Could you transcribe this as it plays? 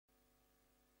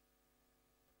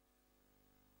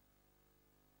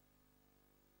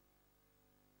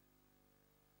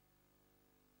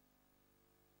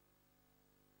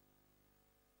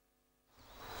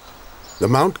The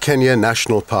Mount Kenya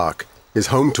National Park is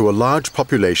home to a large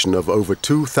population of over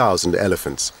 2,000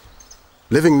 elephants.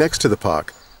 Living next to the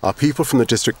park are people from the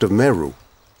district of Meru,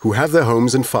 who have their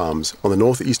homes and farms on the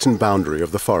northeastern boundary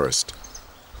of the forest.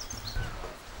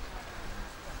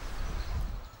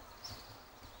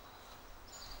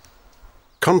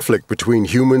 Conflict between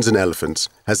humans and elephants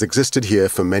has existed here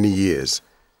for many years.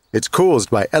 It's caused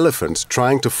by elephants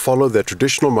trying to follow their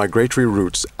traditional migratory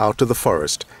routes out of the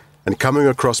forest and coming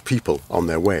across people on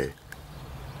their way.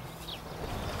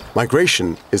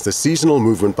 Migration is the seasonal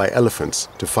movement by elephants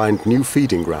to find new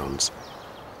feeding grounds.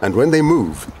 And when they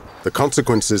move, the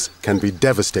consequences can be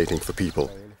devastating for people,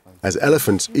 as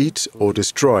elephants eat or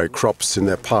destroy crops in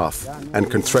their path and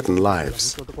can threaten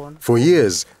lives. For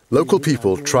years, local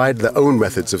people tried their own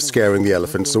methods of scaring the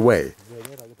elephants away.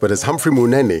 But as Humphrey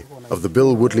Muneni of the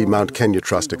Bill Woodley Mount Kenya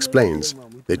Trust explains,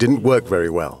 they didn't work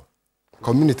very well.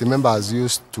 Community members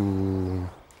used to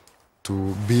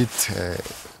beat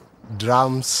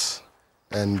drums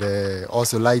and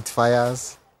also light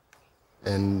fires.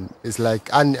 And it's like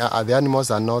the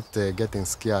animals are not getting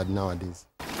scared nowadays.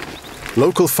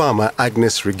 Local farmer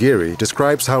Agnes Rigiri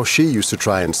describes how she used to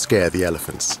try and scare the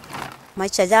elephants.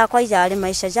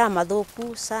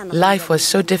 Life was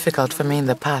so difficult for me in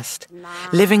the past.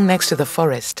 Living next to the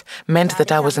forest meant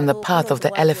that I was in the path of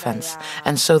the elephants,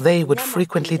 and so they would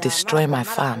frequently destroy my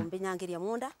farm.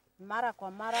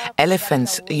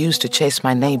 Elephants used to chase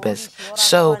my neighbors,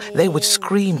 so they would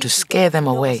scream to scare them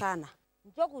away.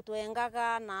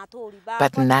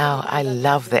 But now I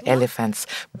love the elephants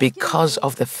because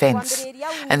of the fence,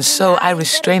 and so I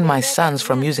restrain my sons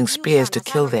from using spears to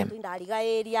kill them.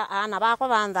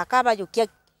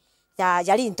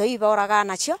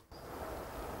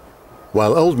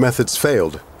 While old methods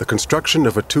failed, the construction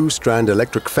of a two-strand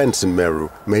electric fence in Meru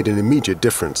made an immediate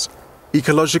difference.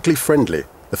 Ecologically friendly,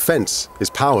 the fence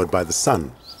is powered by the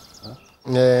sun.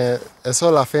 A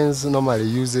solar fence normally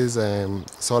uses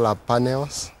solar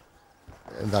panels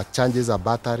that charges a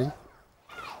battery,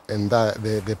 and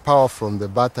the power from the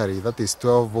battery, that is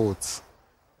 12 volts,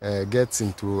 gets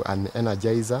into an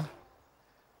energizer,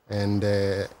 and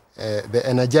the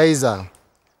energizer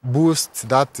boosts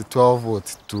that 12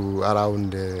 volts to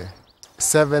around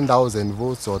 7,000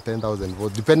 volts or 10,000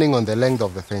 volts, depending on the length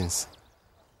of the fence.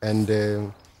 And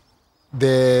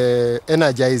the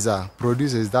energizer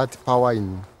produces that power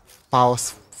in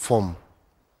pulse form.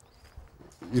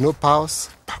 You know pulse?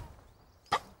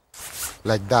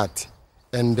 Like that.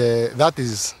 And that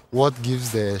is what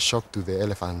gives the shock to the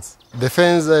elephants. The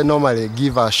fence normally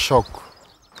give a shock,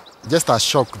 just a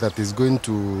shock that is going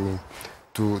to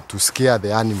scare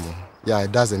the animal. Yeah,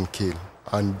 it doesn't kill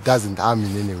and doesn't harm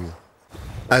in any way.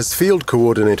 As field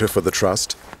coordinator for the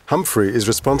Trust, Humphrey is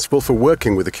responsible for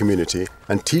working with the community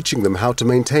and teaching them how to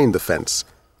maintain the fence.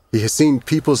 He has seen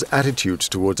people's attitudes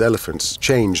towards elephants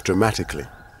change dramatically.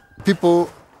 People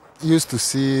used to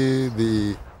see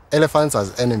the elephants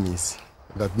as enemies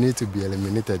that need to be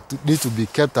eliminated, need to be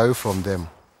kept away from them.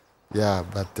 Yeah,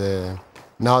 but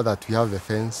now that we have the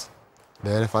fence,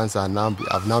 the elephants have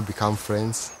now become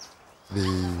friends.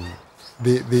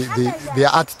 Their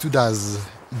attitude has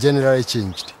generally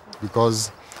changed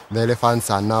because the elephants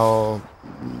are now,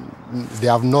 they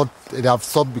have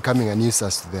stopped becoming a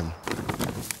nuisance to them.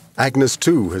 Agnes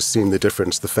too has seen the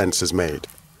difference the fence has made.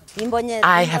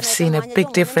 I have seen a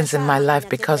big difference in my life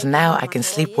because now I can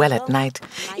sleep well at night.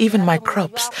 Even my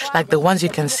crops, like the ones you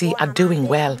can see, are doing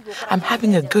well. I'm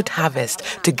having a good harvest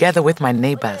together with my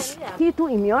neighbors.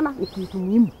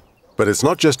 But it's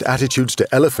not just attitudes to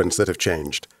elephants that have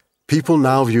changed. People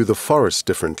now view the forest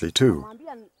differently too.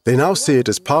 They now see it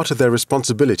as part of their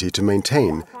responsibility to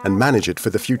maintain and manage it for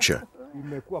the future.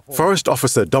 Forest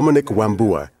Officer Dominic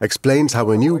Wambua explains how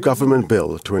a new government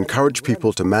bill to encourage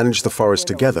people to manage the forest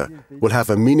together will have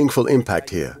a meaningful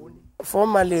impact here.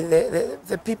 Formerly,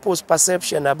 the people's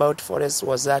perception about forests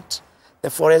was that the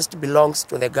forest belongs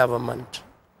to the government.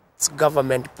 It's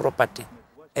government property.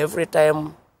 Every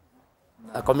time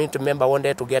a community member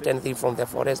wanted to get anything from the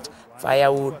forest,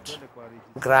 firewood,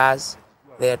 grass,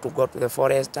 they had to go to the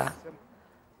forester,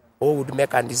 who would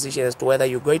make a decision as to whether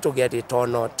you're going to get it or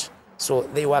not. So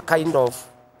they were kind of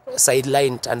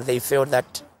sidelined, and they felt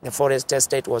that the forest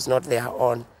estate was not their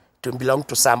own, to belong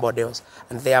to somebody else,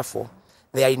 and therefore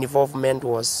their involvement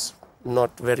was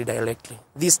not very directly.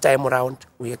 This time around,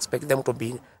 we expect them to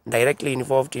be directly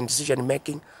involved in decision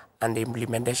making and the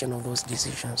implementation of those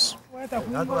decisions.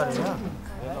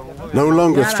 No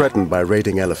longer threatened by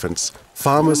raiding elephants,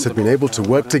 farmers have been able to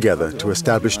work together to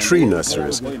establish tree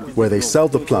nurseries where they sell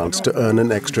the plants to earn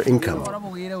an extra income.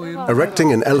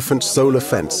 Erecting an elephant solar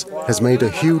fence has made a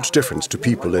huge difference to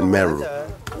people in Meru.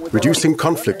 Reducing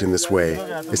conflict in this way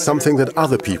is something that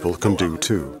other people can do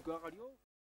too.